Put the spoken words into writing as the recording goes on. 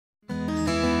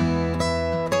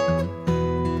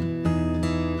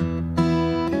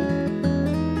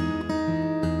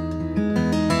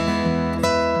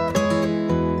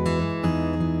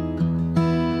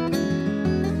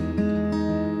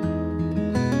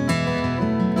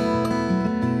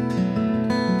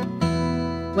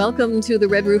Welcome to the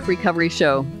Red Roof Recovery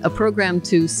Show, a program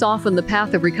to soften the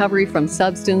path of recovery from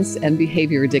substance and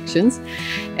behavior addictions.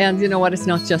 And you know what? It's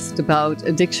not just about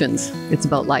addictions, it's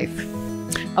about life.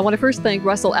 I want to first thank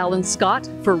Russell Allen Scott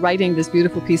for writing this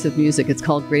beautiful piece of music. It's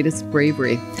called Greatest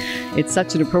Bravery. It's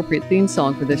such an appropriate theme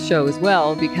song for this show as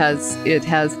well, because it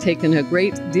has taken a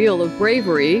great deal of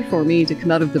bravery for me to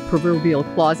come out of the proverbial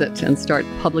closet and start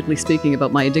publicly speaking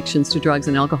about my addictions to drugs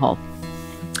and alcohol.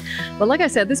 But like I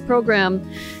said, this program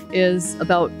is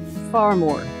about far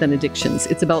more than addictions.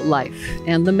 It's about life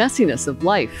and the messiness of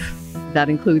life. That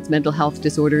includes mental health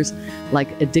disorders like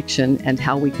addiction and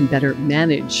how we can better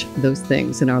manage those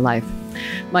things in our life.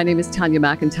 My name is Tanya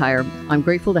McIntyre. I'm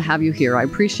grateful to have you here. I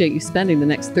appreciate you spending the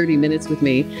next 30 minutes with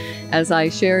me as I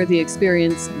share the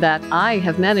experience that I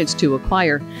have managed to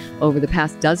acquire over the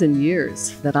past dozen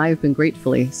years that I have been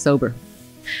gratefully sober.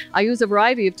 I use a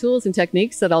variety of tools and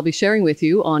techniques that I'll be sharing with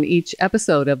you on each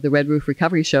episode of the Red Roof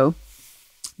Recovery Show,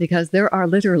 because there are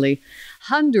literally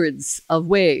hundreds of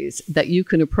ways that you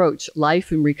can approach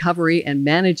life in recovery and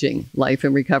managing life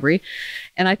in recovery.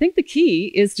 And I think the key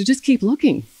is to just keep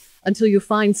looking until you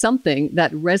find something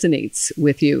that resonates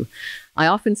with you. I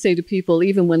often say to people,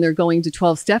 even when they're going to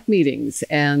 12-step meetings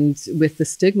and with the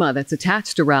stigma that's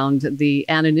attached around the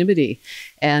anonymity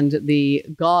and the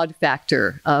God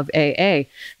factor of AA,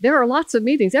 there are lots of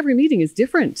meetings. Every meeting is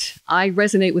different. I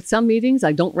resonate with some meetings.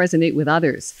 I don't resonate with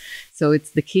others. So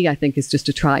it's the key, I think, is just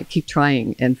to keep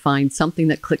trying and find something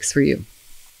that clicks for you.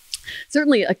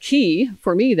 Certainly a key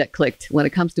for me that clicked when it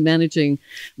comes to managing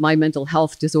my mental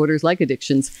health disorders like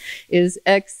addictions is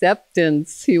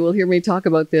acceptance. You will hear me talk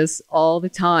about this all the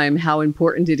time, how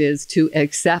important it is to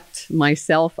accept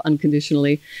myself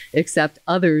unconditionally, accept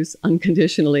others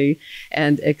unconditionally,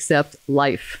 and accept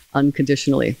life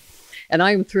unconditionally. And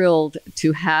I'm thrilled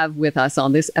to have with us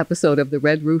on this episode of the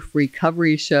Red Roof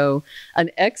Recovery Show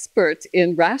an expert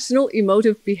in rational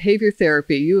emotive behavior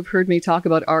therapy. You have heard me talk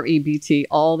about REBT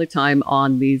all the time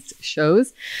on these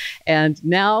shows. And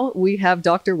now we have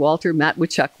Dr. Walter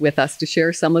Matwychuk with us to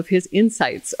share some of his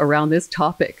insights around this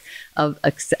topic of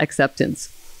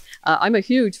acceptance. I'm a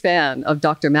huge fan of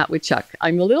Dr. Matwychuk.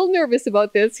 I'm a little nervous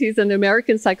about this. He's an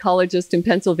American psychologist in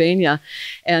Pennsylvania,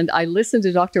 and I listen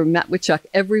to Dr. Matwychuk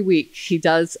every week. He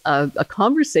does a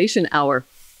conversation hour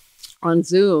on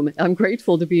Zoom. I'm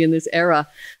grateful to be in this era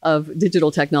of digital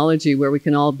technology where we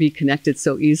can all be connected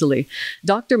so easily.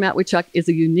 Dr. Matwychuk is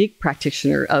a unique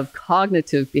practitioner of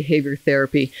cognitive behavior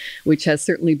therapy, which has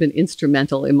certainly been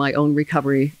instrumental in my own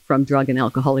recovery from drug and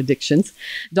alcohol addictions.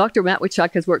 Dr.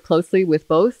 Matwychuk has worked closely with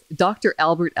both Dr.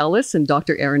 Albert Ellis and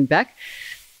Dr. Aaron Beck,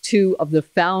 two of the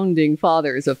founding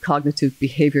fathers of cognitive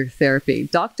behavior therapy.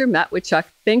 Dr. Matwychuk,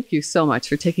 thank you so much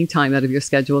for taking time out of your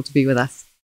schedule to be with us.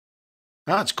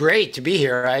 Oh, it's great to be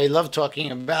here. I love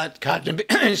talking about cognitive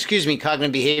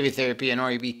behavior therapy and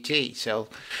REBT. So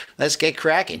let's get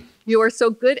cracking. You are so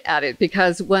good at it,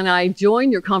 because when I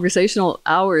join your conversational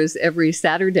hours every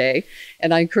Saturday,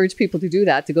 and I encourage people to do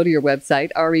that, to go to your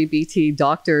website,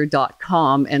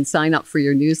 rebtdoctor.com, and sign up for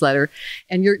your newsletter.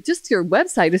 And your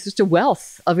website is just a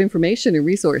wealth of information and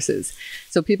resources.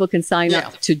 So people can sign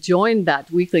up to join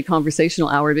that weekly conversational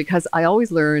hour, because I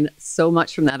always learn so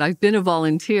much from that. I've been a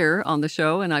volunteer on the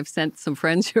show, and I've sent some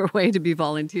friends your way to be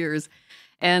volunteers.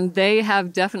 And they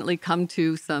have definitely come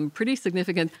to some pretty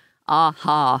significant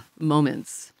aha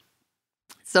moments.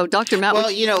 So, Dr. Matt, well,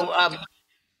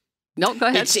 no, go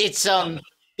ahead.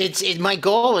 My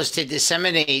goal is to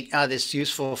disseminate this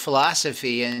useful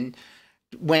philosophy, and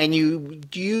when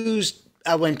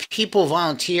when people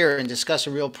volunteer and discuss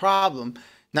a real problem,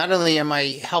 not only am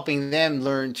I helping them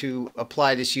learn to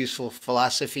apply this useful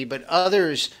philosophy, but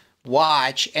others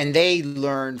watch and they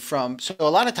learn from. So a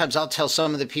lot of times I'll tell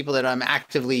some of the people that I'm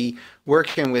actively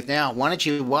working with now, why don't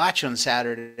you watch on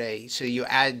Saturday so you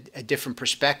add a different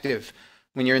perspective.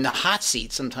 When you're in the hot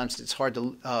seat, sometimes it's hard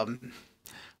to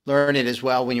learn it as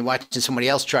well when you're watching somebody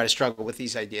else try to struggle with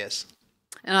these ideas.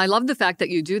 And I love the fact that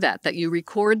you do that you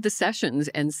record the sessions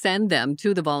and send them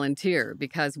to the volunteer,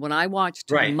 because when I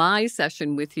watched my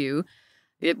session with you,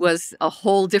 it was a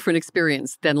whole different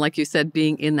experience than, like you said,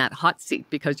 being in that hot seat,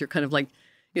 because you're kind of like,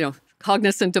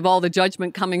 cognizant of all the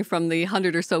judgment coming from the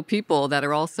 100 or so people that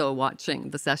are also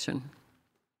watching the session.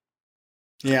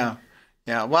 Yeah.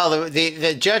 Yeah. Well,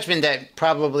 the judgment that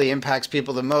probably impacts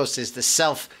people the most is the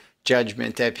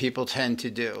self-judgment that people tend to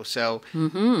do. So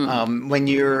when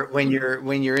you're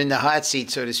in the hot seat,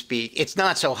 so to speak, it's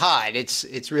not so hot.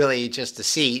 It's really just a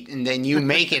seat, and then you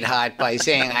make it hot by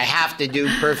saying I have to do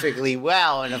perfectly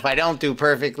well, and if I don't do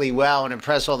perfectly well and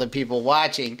impress all the people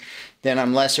watching, then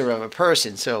I'm lesser of a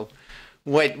person. So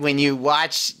when you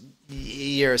watch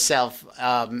yourself,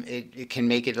 it can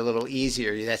make it a little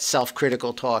easier. That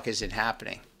self-critical talk isn't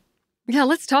happening. Yeah,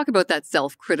 let's talk about that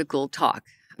self-critical talk.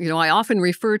 I often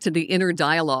refer to the inner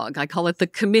dialogue. I call it the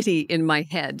committee in my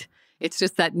head. It's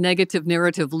just that negative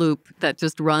narrative loop that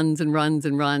just runs and runs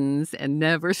and runs and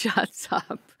never shuts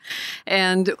up.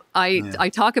 And I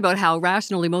talk about how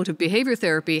rational emotive behavior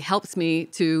therapy helps me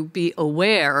to be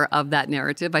aware of that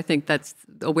narrative. I think that's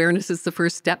awareness is the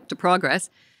first step to progress.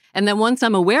 And then once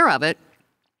I'm aware of it,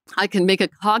 I can make a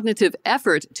cognitive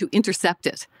effort to intercept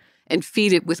it and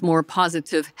feed it with more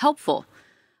positive, helpful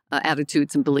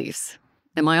attitudes and beliefs.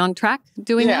 Am I on track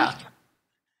doing that?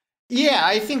 Yeah,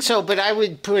 I think so, but I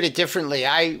would put it differently.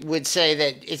 I would say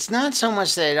that it's not so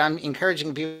much that I'm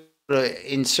encouraging people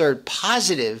to insert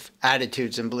positive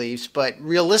attitudes and beliefs, but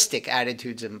realistic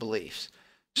attitudes and beliefs.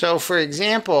 So, for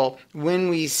example, when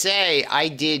we say I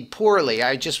did poorly,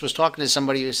 I just was talking to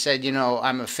somebody who said,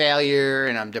 I'm a failure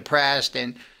and I'm depressed.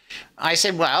 And I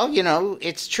said, well,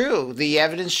 it's true. The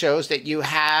evidence shows that you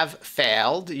have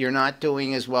failed. You're not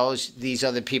doing as well as these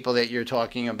other people that you're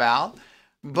talking about.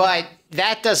 But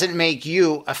that doesn't make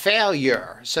you a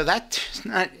failure. So that's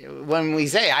not, when we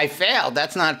say I failed,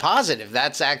 that's not positive.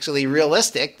 That's actually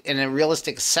realistic and a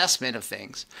realistic assessment of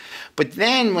things. But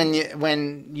then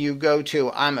when you go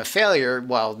to I'm a failure,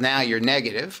 well, now you're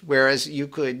negative. Whereas you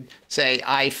could say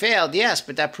I failed, yes,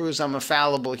 but that proves I'm a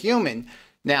fallible human.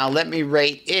 Now let me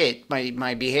rate it,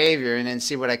 my behavior, and then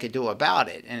see what I could do about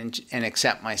it and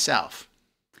accept myself.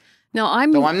 So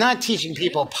I'm not teaching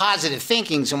people positive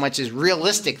thinking so much as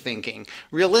realistic thinking.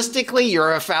 Realistically,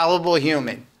 you're a fallible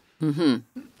human.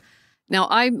 Mm-hmm. Now,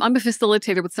 I'm a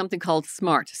facilitator with something called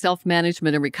SMART,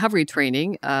 Self-Management and Recovery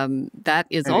Training. That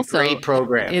is also a great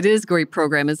program. It is a great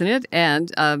program, isn't it?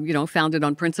 And, founded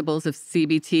on principles of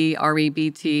CBT,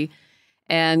 REBT.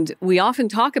 And we often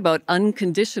talk about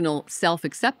unconditional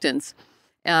self-acceptance.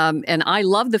 And I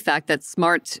love the fact that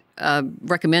SMART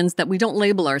recommends that we don't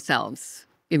label ourselves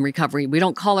in recovery. We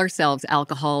don't call ourselves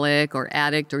alcoholic or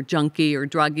addict or junkie or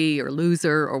druggie or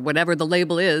loser or whatever the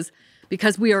label is,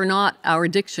 because we are not our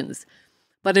addictions.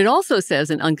 But it also says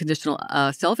in unconditional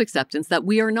self-acceptance that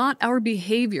we are not our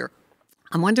behavior.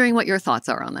 I'm wondering what your thoughts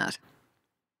are on that.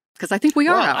 Because I think we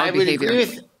are our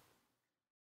behavior.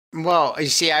 Well, you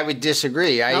see, I would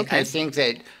disagree. I think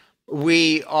that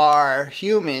we are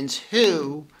humans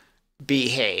who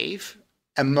behave,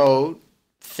 emote,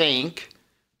 think,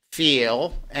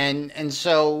 feel, and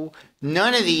so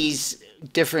none of these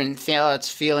different thoughts,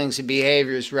 feelings, and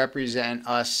behaviors represent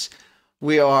us.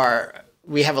 We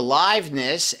have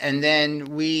aliveness, and then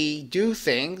we do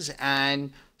things,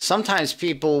 and sometimes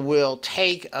people will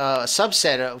take a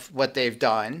subset of what they've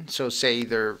done. So say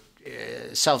their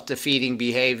self-defeating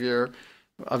behavior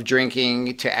of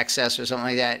drinking to excess or something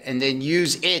like that, and then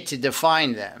use it to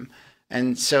define them.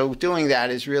 And so doing that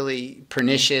is really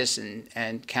pernicious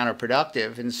and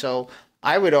counterproductive. And so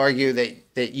I would argue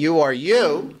that you are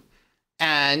you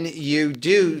and you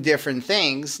do different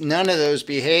things. None of those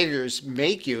behaviors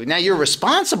make you. Now, you're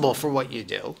responsible for what you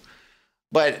do.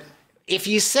 But if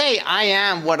you say, I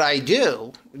am what I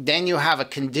do, then you have a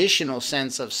conditional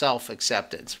sense of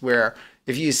self-acceptance, where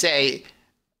if you say,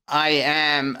 I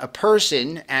am a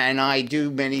person and I do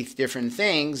many different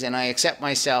things and I accept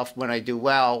myself when I do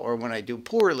well or when I do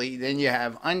poorly, then you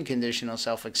have unconditional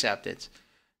self-acceptance.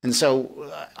 And so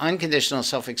unconditional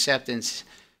self-acceptance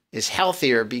is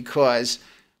healthier because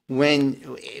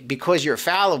you're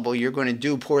fallible, you're going to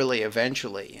do poorly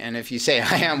eventually. And if you say,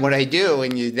 I am what I do,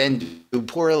 and you then do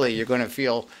poorly, you're going to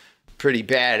feel pretty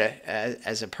bad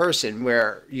as a person,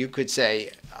 where you could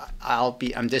say,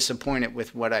 I'm disappointed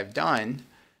with what I've done.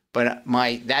 But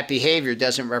that behavior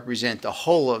doesn't represent the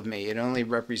whole of me. It only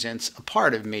represents a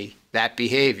part of me, that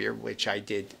behavior, which I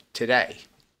did today.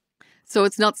 So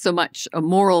it's not so much a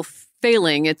moral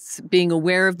failing, it's being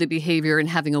aware of the behavior and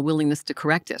having a willingness to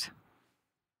correct it.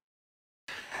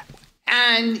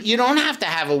 And you don't have to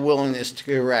have a willingness to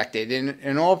correct it.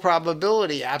 In all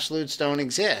probability, absolutes don't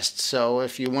exist. So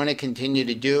if you want to continue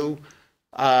to do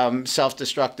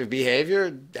self-destructive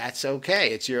behavior, that's okay.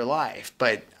 It's your life.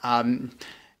 But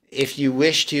if you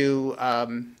wish to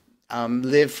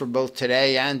live for both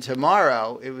today and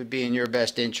tomorrow, it would be in your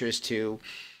best interest to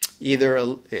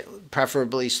either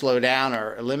preferably slow down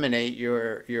or eliminate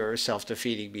your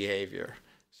self-defeating behavior.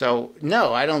 So,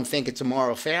 no, I don't think it's a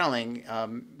moral failing.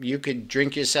 You could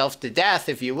drink yourself to death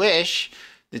if you wish.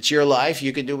 It's your life.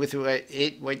 You could do with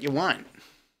it what you want.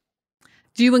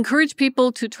 Do you encourage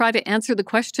people to try to answer the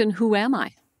question, who am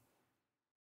I?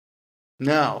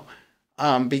 No.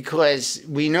 Because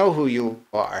we know who you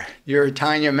are. You're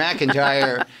Tanya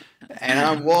McIntyre, And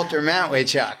I'm Walter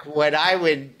Mantwychuk. What I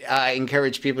would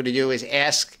encourage people to do is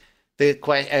ask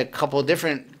a couple of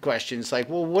different questions, like,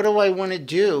 well, what do I want to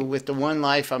do with the one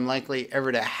life I'm likely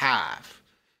ever to have?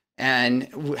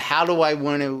 And how do I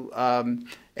want to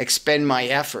expend my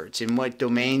efforts in what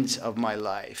domains of my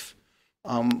life?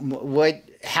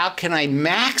 How can I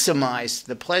maximize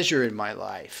the pleasure in my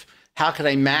life? How can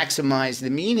I maximize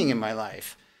the meaning in my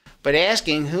life? But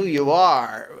asking who you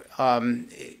are,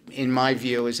 in my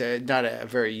view, is not a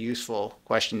very useful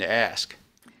question to ask.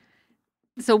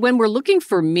 So when we're looking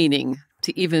for meaning,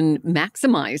 to even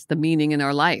maximize the meaning in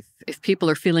our life, if people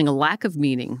are feeling a lack of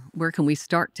meaning, where can we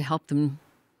start to help them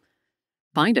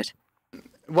find it?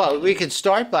 Well, we could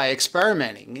start by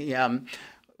experimenting.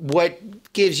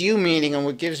 What gives you meaning and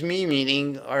what gives me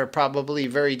meaning are probably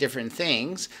very different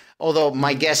things. Although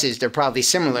my guess is they're probably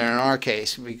similar in our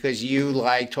case, because you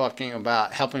like talking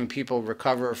about helping people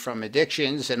recover from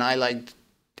addictions, and I like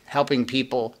helping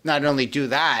people not only do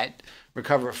that,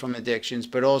 recover from addictions,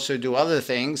 but also do other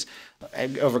things,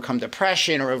 overcome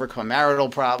depression or overcome marital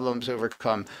problems,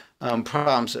 overcome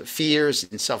problems of fears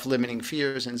and self-limiting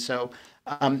fears. And so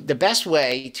the best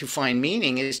way to find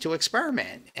meaning is to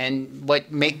experiment. And what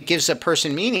gives a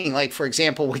person meaning, like, for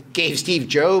example, what gave Steve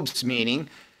Jobs meaning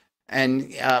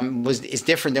and is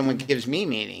different than what gives me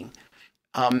meaning.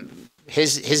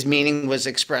 His meaning was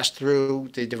expressed through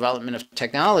the development of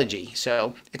technology.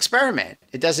 So experiment.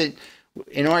 It doesn't,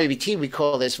 in REBT, we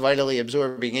call this vitally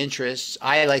absorbing interests.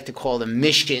 I like to call them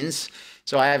missions.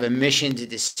 So I have a mission to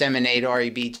disseminate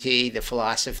REBT, the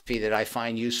philosophy that I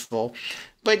find useful.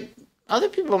 But other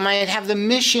people might have the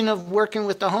mission of working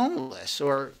with the homeless,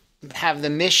 or have the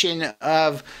mission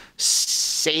of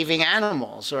saving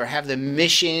animals, or have the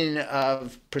mission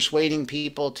of persuading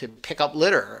people to pick up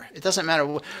litter. It doesn't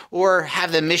matter. Or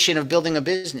have the mission of building a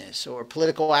business, or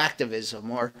political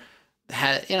activism, or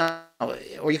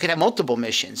or you could have multiple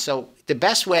missions. So the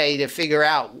best way to figure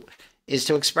out is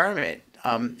to experiment.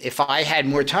 If I had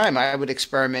more time, I would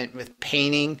experiment with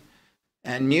painting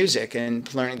and music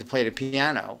and learning to play the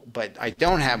piano. But I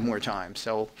don't have more time,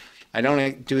 so I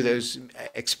don't do those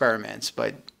experiments.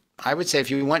 But I would say, if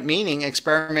you want meaning,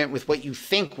 experiment with what you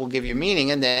think will give you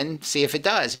meaning, and then see if it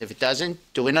does. If it doesn't,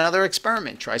 do another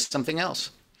experiment. Try something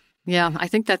else. Yeah, I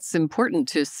think that's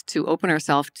important to open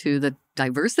ourselves to the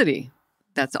diversity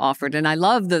that's offered. And I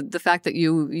love the fact that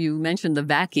you mentioned the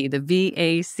VACI, the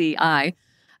VACI.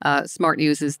 SMART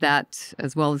uses that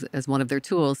as well as one of their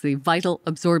tools, the vital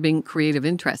absorbing creative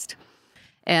interest.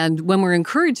 And when we're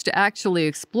encouraged to actually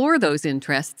explore those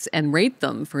interests and rate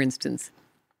them, for instance,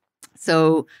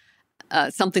 so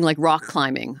something like rock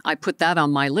climbing, I put that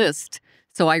on my list.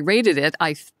 So I rated it.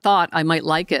 I thought I might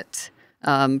like it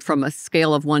from a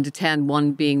scale of 1 to 10,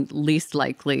 1 being least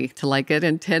likely to like it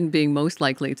and 10 being most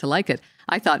likely to like it.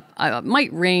 I thought I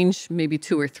might range maybe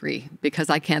 2 or 3, because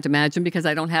I can't imagine, because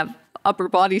I don't have upper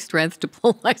body strength to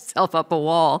pull myself up a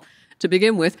wall to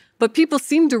begin with. But people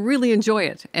seem to really enjoy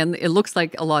it, and it looks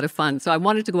like a lot of fun. So I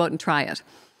wanted to go out and try it.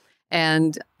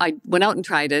 And I went out and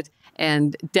tried it.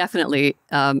 And definitely,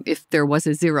 if there was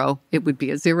a 0, it would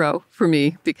be a 0 for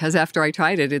me, because after I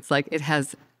tried it, it's like it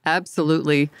has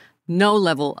absolutely no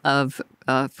level of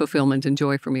fulfillment and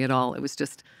joy for me at all. It was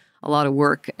just a lot of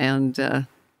work. And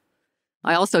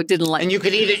I also didn't like... And you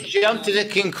could either jump to the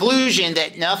conclusion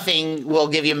that nothing will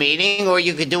give you meaning, or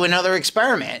you could do another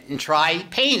experiment and try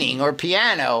painting or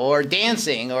piano or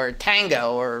dancing or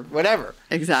tango or whatever.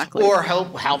 Exactly. Or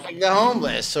helping the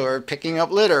homeless, or picking up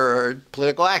litter, or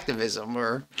political activism,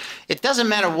 or it doesn't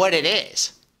matter what it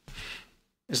is.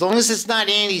 As long as it's not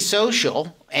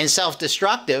antisocial and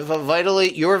self-destructive,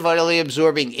 your vitally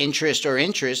absorbing interest or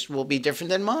interest will be different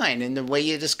than mine. And the way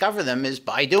you discover them is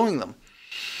by doing them.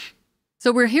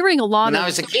 So we're hearing a lot When I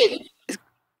was a kid.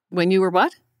 When you were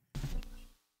what?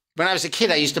 When I was a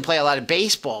kid, I used to play a lot of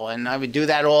baseball, and I would do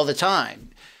that all the time.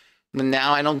 But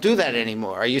now I don't do that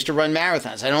anymore. I used to run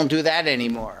marathons. I don't do that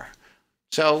anymore.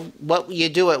 So what you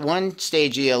do at one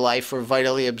stage of your life for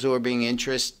vitally absorbing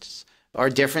interests are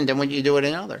different than what you do at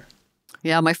another.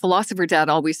 Yeah, my philosopher dad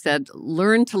always said,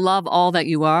 learn to love all that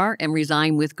you are and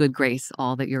resign with good grace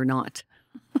all that you're not.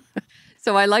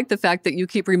 So I like the fact that you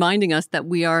keep reminding us that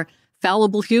we are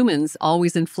fallible humans,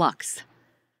 always in flux.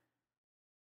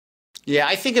 Yeah,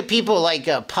 I think of people like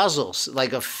puzzles,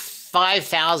 like a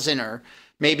 5,000 or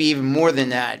maybe even more than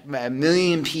that, a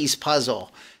million-piece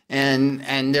puzzle.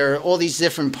 And there are all these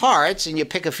different parts, and you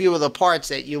pick a few of the parts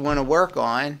that you want to work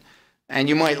on, and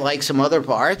you might like some other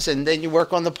parts, and then you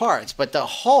work on the parts. But the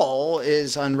whole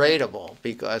is unrateable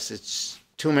because it's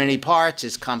too many parts,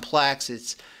 it's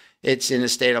complex, it's in a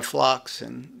state of flux.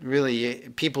 And really,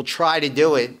 people try to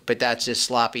do it, but that's just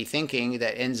sloppy thinking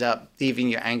that ends up leaving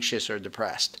you anxious or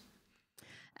depressed.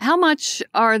 How much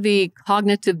are the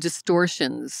cognitive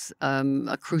distortions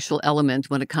a crucial element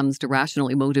when it comes to rational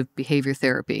emotive behavior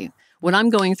therapy? When I'm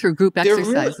going through group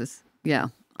exercises,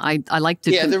 I like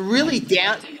to... they're really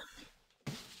down.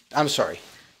 I'm sorry.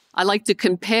 I like to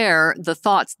compare the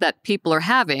thoughts that people are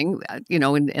having,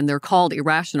 and they're called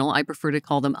irrational. I prefer to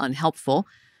call them unhelpful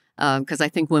because I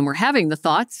think when we're having the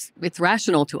thoughts, it's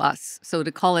rational to us. So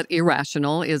to call it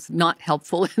irrational is not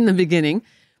helpful in the beginning,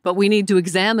 but we need to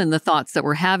examine the thoughts that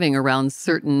we're having around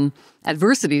certain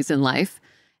adversities in life.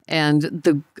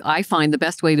 And I find the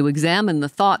best way to examine the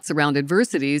thoughts around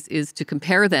adversities is to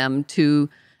compare them to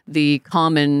the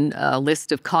common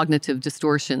list of cognitive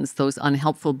distortions, those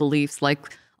unhelpful beliefs like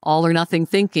all or nothing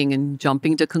thinking and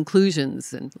jumping to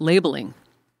conclusions and labeling.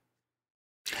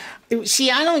 See,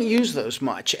 I don't use those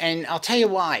much, and I'll tell you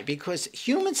why. Because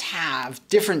humans have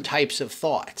different types of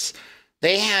thoughts.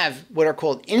 They have what are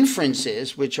called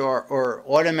inferences, which are or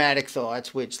automatic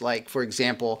thoughts, which, like, for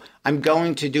example, I'm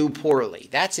going to do poorly.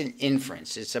 That's an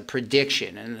inference. It's a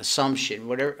prediction, an assumption,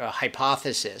 whatever, a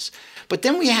hypothesis. But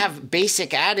then we have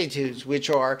basic attitudes, which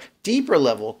are deeper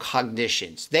level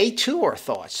cognitions. They too are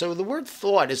thoughts. So the word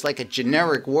thought is like a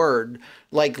generic word,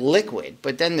 like liquid.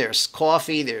 But then there's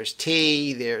coffee, there's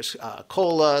tea, there's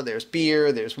cola, there's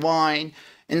beer, there's wine.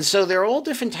 And so there are all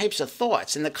different types of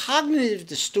thoughts. And the cognitive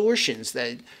distortions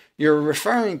that you're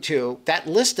referring to, that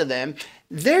list of them,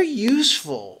 they're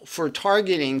useful for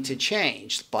targeting to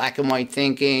change. Black and white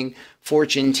thinking,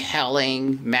 fortune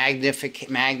telling,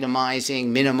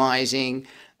 magnifying, minimizing,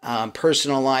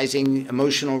 personalizing,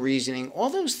 emotional reasoning. All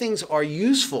those things are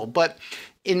useful. But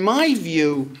in my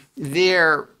view,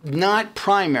 they're not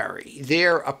primary.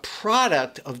 They're a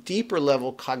product of deeper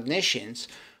level cognitions.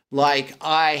 Like,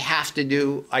 I have to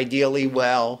do ideally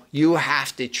well, you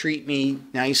have to treat me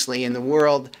nicely, and the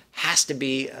world has to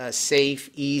be a safe,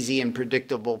 easy, and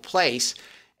predictable place.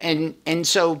 And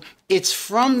so it's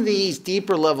from these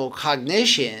deeper level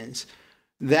cognitions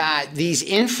that these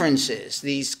inferences,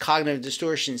 these cognitive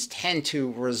distortions tend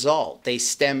to result. They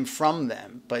stem from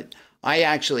them. But I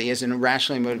actually, as an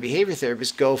irrational emotive behavior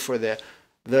therapist, go for the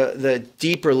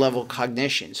deeper level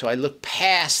cognition. So I look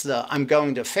past the I'm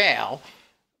going to fail,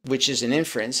 which is an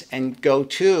inference, and go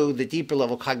to the deeper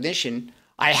level cognition,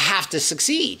 I have to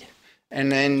succeed.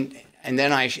 And then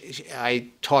I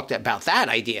talked about that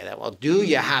idea that, well, do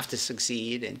you have to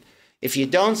succeed? And if you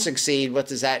don't succeed, what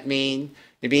does that mean?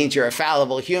 It means you're a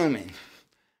fallible human.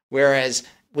 Whereas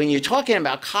when you're talking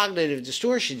about cognitive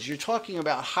distortions, you're talking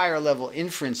about higher level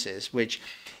inferences, which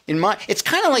it's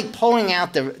kind of like pulling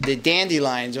out the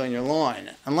dandelions on your lawn.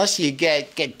 Unless you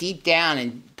get deep down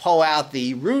and pull out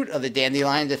the root of the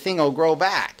dandelion, the thing will grow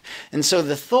back. And so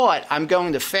the thought, I'm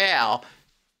going to fail,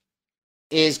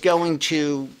 is going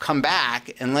to come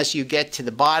back unless you get to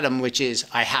the bottom, which is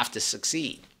I have to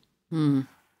succeed.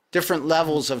 Different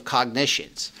levels of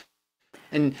cognitions.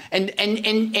 And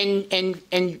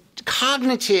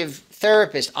cognitive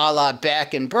therapists, a la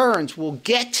Beck and Burns, will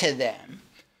get to them.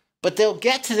 But they'll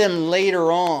get to them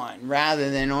later on, rather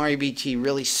than REBT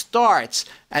really starts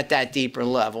at that deeper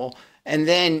level. And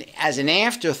then as an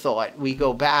afterthought, we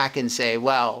go back and say,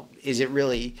 well, is it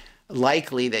really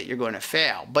likely that you're going to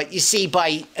fail? But you see,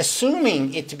 by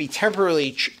assuming it to be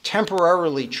temporarily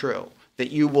true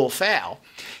that you will fail,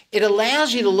 it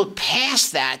allows you to look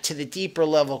past that to the deeper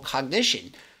level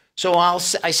cognition. So I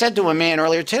said to a man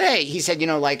earlier today, he said,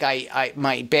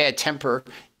 my bad temper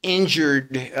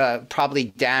injured, probably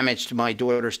damaged my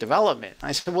daughter's development.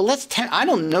 I said, well, I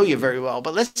don't know you very well,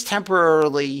 but let's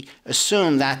temporarily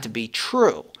assume that to be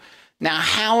true. Now,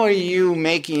 how are you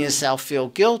making yourself feel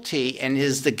guilty, and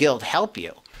does the guilt help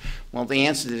you? Well, the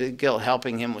answer to the guilt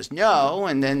helping him was no,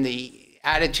 and then the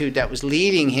attitude that was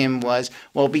leading him was,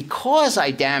 well, because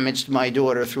I damaged my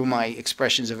daughter through my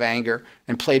expressions of anger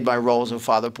and played my roles of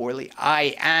father poorly,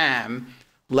 I am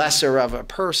lesser of a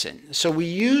person. So we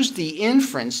used the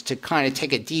inference to kind of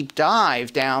take a deep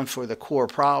dive down for the core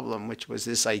problem, which was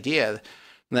this idea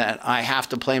that I have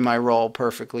to play my role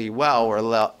perfectly well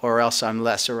or else I'm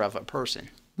lesser of a person.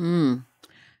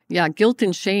 Yeah, guilt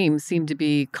and shame seem to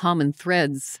be common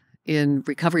threads in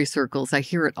recovery circles. I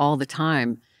hear it all the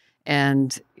time.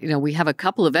 And, we have a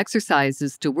couple of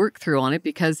exercises to work through on it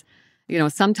because,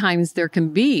 sometimes there can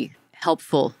be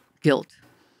helpful guilt.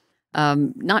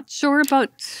 Not sure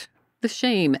about the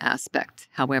shame aspect,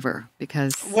 however,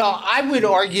 because... Well, I would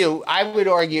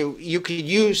argue you could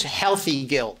use healthy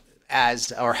guilt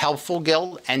or helpful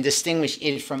guilt and distinguish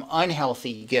it from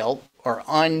unhealthy guilt or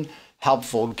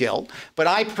helpful guilt. But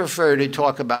I prefer to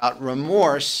talk about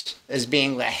remorse as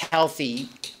being the healthy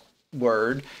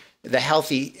word, the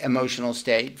healthy emotional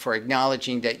state for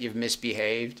acknowledging that you've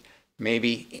misbehaved,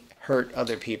 maybe hurt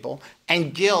other people,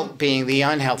 and guilt being the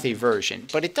unhealthy version.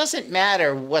 But it doesn't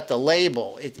matter what the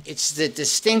label, it's the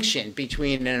distinction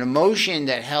between an emotion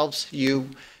that helps you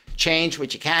change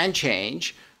what you can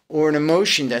change, or an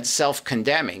emotion that's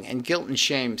self-condemning. And guilt and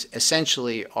shame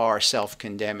essentially are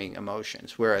self-condemning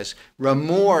emotions, whereas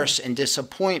remorse and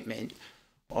disappointment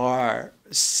are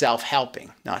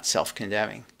self-helping, not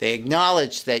self-condemning. They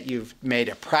acknowledge that you've made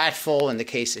a pratfall in the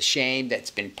case of shame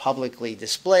that's been publicly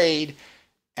displayed,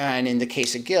 and in the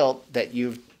case of guilt, that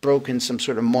you've broken some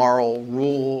sort of moral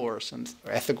rule or some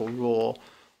ethical rule.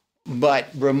 But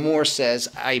remorse says,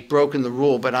 I've broken the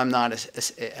rule, but I'm not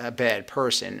a bad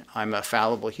person. I'm a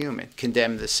fallible human.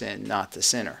 Condemn the sin, not the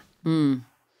sinner.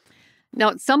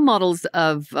 Now, some models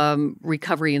of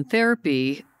recovery and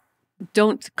therapy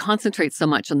don't concentrate so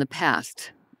much on the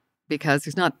past because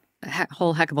there's not a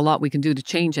whole heck of a lot we can do to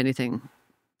change anything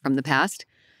from the past.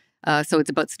 So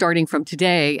it's about starting from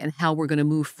today and how we're going to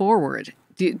move forward.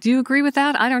 Do you agree with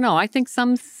that? I don't know. I think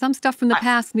some stuff from the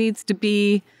past needs to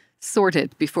be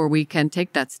sorted before we can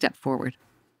take that step forward.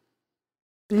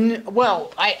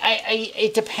 Well,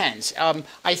 it depends.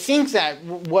 I think that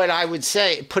what I would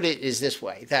say, put it is this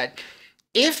way, that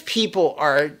if people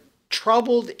are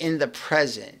troubled in the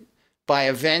present by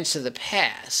events of the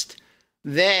past,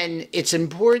 then it's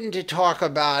important to talk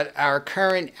about our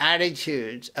current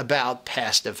attitudes about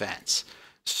past events.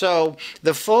 So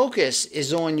the focus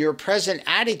is on your present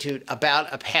attitude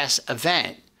about a past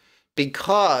event,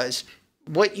 because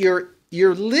what you're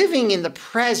living in the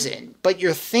present, but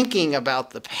you're thinking about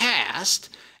the past,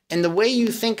 and the way you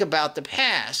think about the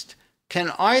past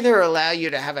can either allow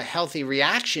you to have a healthy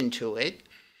reaction to it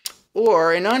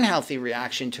or an unhealthy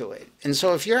reaction to it. And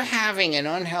so if you're having an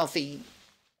unhealthy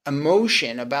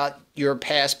emotion about your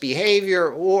past behavior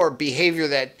or behavior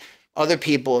that other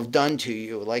people have done to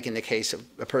you, like in the case of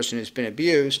a person who's been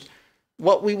abused,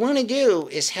 what we want to do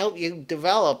is help you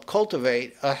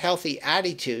cultivate a healthy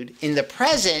attitude in the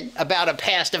present about a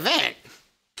past event.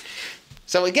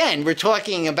 So again, we're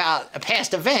talking about a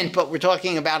past event, but we're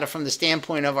talking about it from the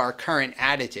standpoint of our current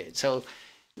attitude. So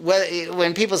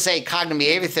when people say cognitive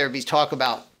behavior therapies talk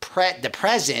about the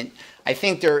present, I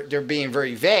think they're being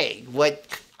very vague. What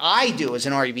I do as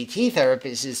an REBT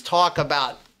therapist is talk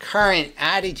about current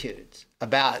attitudes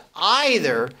about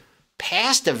either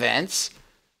past events,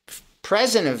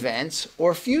 present events,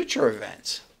 or future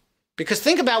events. Because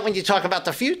think about when you talk about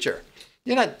the future.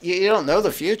 You don't know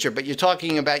the future, but you're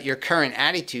talking about your current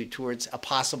attitude towards a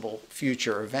possible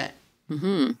future event.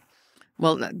 Mm-hmm.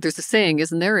 Well, there's a saying,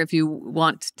 isn't there? If you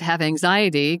want to have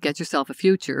anxiety, get yourself a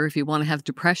future. If you want to have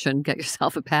depression, get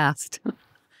yourself a past.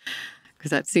 Because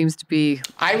that seems to be...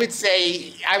 I would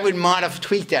say I would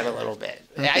tweak that a little bit.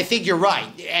 Okay. I think you're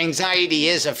right. Anxiety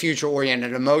is a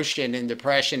future-oriented emotion, and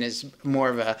depression is more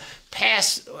of a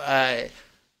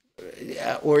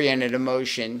past-oriented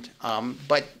emotion.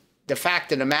 But the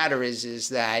fact of the matter is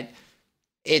that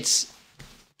it's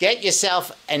get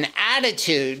yourself an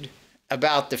attitude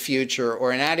about the future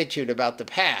or an attitude about the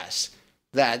past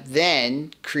that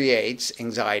then creates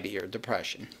anxiety or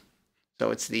depression.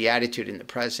 So it's the attitude in the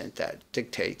present that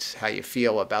dictates how you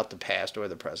feel about the past or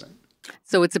the present.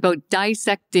 So it's about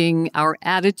dissecting our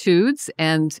attitudes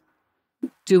and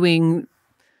doing,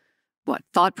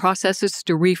 thought processes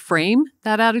to reframe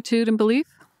that attitude and belief?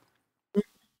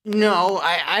 No,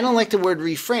 I don't like the word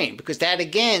reframe, because that,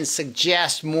 again,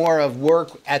 suggests more of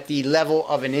work at the level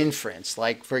of an inference.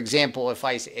 Like, for example, if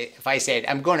I said,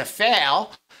 I'm going to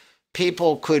fail,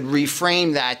 people could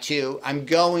reframe that to, I'm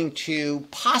going to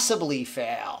possibly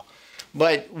fail.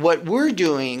 But what I'm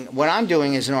doing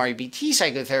as an REBT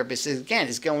psychotherapist is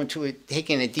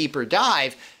taking a deeper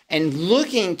dive and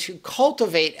looking to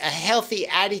cultivate a healthy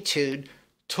attitude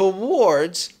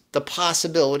towards the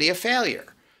possibility of failure.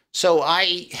 So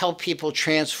I help people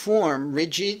transform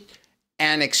rigid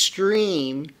and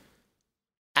extreme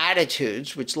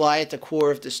attitudes, which lie at the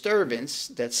core of disturbance,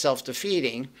 that's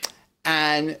self-defeating,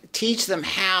 and teach them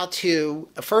how to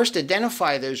first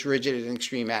identify those rigid and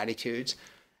extreme attitudes,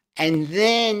 and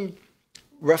then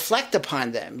reflect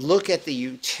upon them. Look at the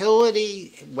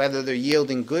utility, whether they're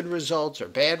yielding good results or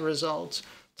bad results.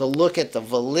 To look at the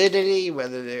validity,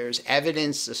 whether there's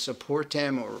evidence to support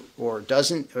them or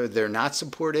they're not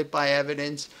supported by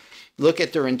evidence. Look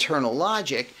at their internal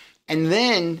logic. And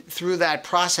then through that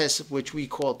process, which we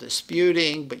call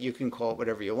disputing, but you can call it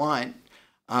whatever you want,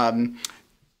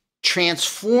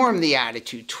 transform the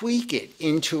attitude, tweak it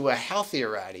into a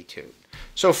healthier attitude.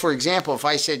 So, for example, if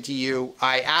I said to you,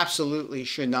 I absolutely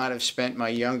should not have spent my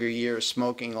younger years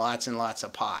smoking lots and lots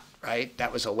of pot, right?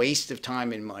 That was a waste of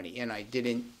time and money, and I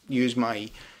didn't use my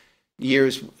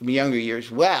younger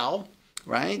years well,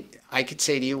 right? I could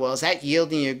say to you, well, is that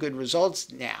yielding you good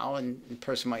results now? And the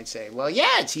person might say, well,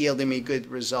 yeah, it's yielding me good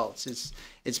results.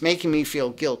 It's making me feel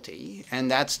guilty,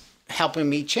 and that's helping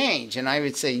me change. And I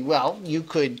would say, well, you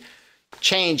could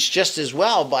change just as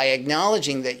well by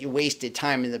acknowledging that you wasted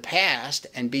time in the past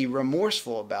and be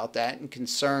remorseful about that and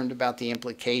concerned about the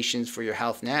implications for your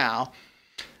health now.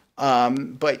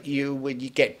 But you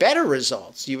would get better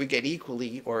results. You would get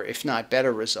equally, or if not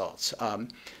better results.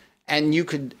 And you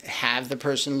could have the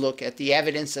person look at the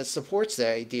evidence that supports the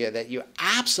idea that you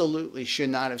absolutely should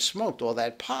not have smoked all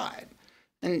that pot.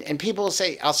 And people will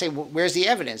say, I'll say, well, where's the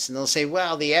evidence? And they'll say,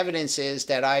 well, the evidence is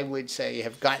that I would say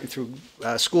have gotten through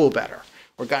school better,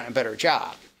 or gotten a better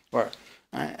job, or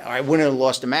I wouldn't have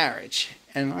lost a marriage.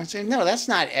 And I say, no, that's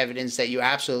not evidence that you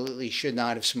absolutely should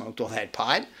not have smoked all that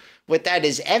pot. What that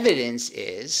is evidence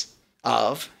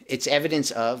of, it's evidence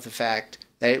of the fact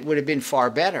that it would have been far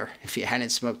better if you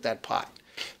hadn't smoked that pot.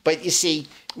 But you see,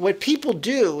 what people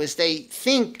do is they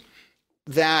think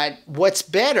that what's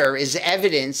better is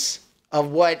evidence of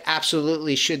what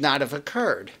absolutely should not have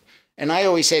occurred. And I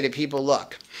always say to people,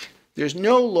 look, there's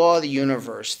no law of the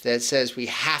universe that says we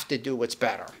have to do what's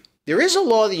better. There is a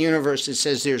law of the universe that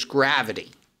says there's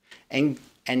gravity. And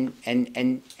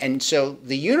so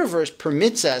the universe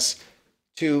permits us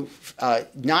to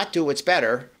not do what's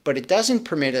better, but it doesn't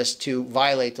permit us to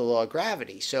violate the law of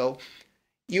gravity. So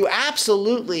you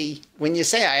absolutely, when you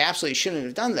say I absolutely shouldn't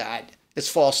have done that, it's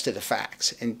false to the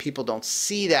facts, and people don't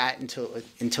see that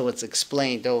until it's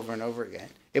explained over and over again.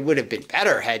 It would have been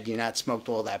better had you not smoked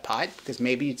all that pot, because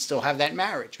maybe you'd still have that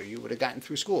marriage, or you would have gotten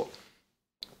through school.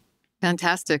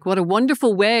 Fantastic. What a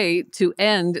wonderful way to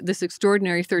end this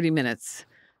extraordinary 30 minutes.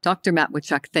 Dr. Matt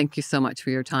Wichuk, thank you so much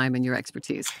for your time and your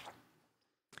expertise.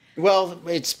 Well,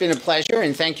 it's been a pleasure,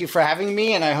 and thank you for having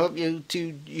me. And I hope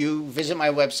you visit my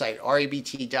website,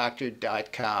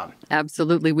 rebtdoctor.com.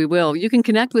 Absolutely, we will. You can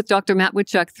connect with Dr. Matt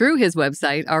Wichuk through his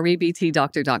website,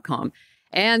 rebtdoctor.com.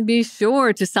 And be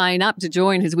sure to sign up to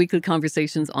join his weekly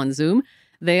conversations on Zoom.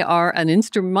 They are an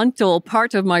instrumental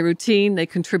part of my routine. They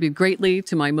contribute greatly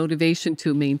to my motivation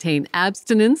to maintain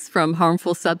abstinence from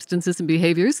harmful substances and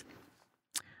behaviors.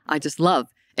 I just love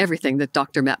everything that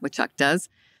Dr. Matt Wichuk does.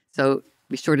 So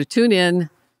be sure to tune in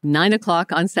 9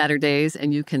 o'clock on Saturdays,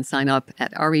 and you can sign up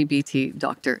at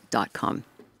rebtdoctor.com.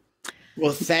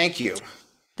 Well, thank you.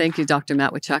 Thank you, Dr.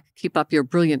 Matt Wichuk. Keep up your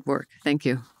brilliant work. Thank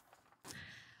you.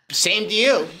 Same to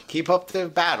you. Keep up the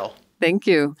battle. Thank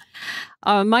you.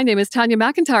 My name is Tanya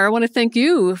McIntyre. I want to thank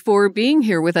you for being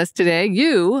here with us today.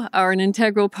 You are an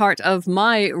integral part of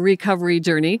my recovery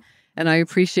journey, and I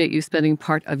appreciate you spending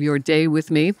part of your day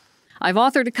with me. I've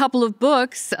authored a couple of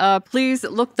books. Please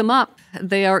look them up.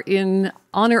 They are in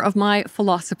honor of my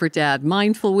philosopher dad,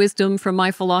 Mindful Wisdom from my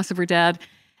philosopher dad.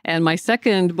 And my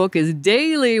second book is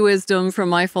Daily Wisdom from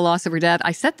my philosopher dad.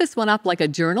 I set this one up like a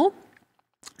journal.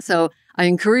 So I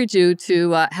encourage you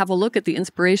to have a look at the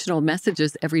inspirational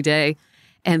messages every day,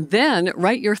 and then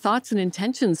write your thoughts and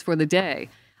intentions for the day.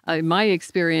 In my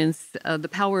experience, the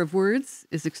power of words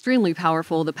is extremely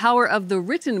powerful. The power of the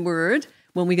written word,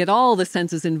 when we get all the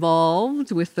senses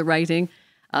involved with the writing,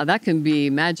 that can be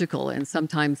magical and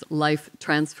sometimes life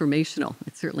transformational.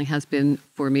 It certainly has been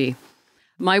for me.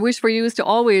 My wish for you is to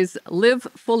always live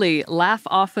fully, laugh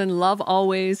often, love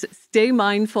always, stay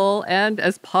mindful, and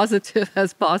as positive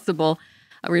as possible.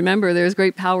 Remember, there's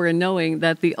great power in knowing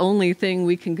that the only thing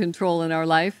we can control in our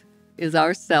life is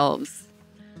ourselves.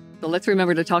 So let's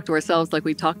remember to talk to ourselves like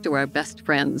we talk to our best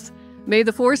friends. May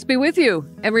the force be with you.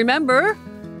 And remember,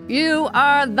 you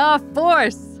are the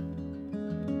force.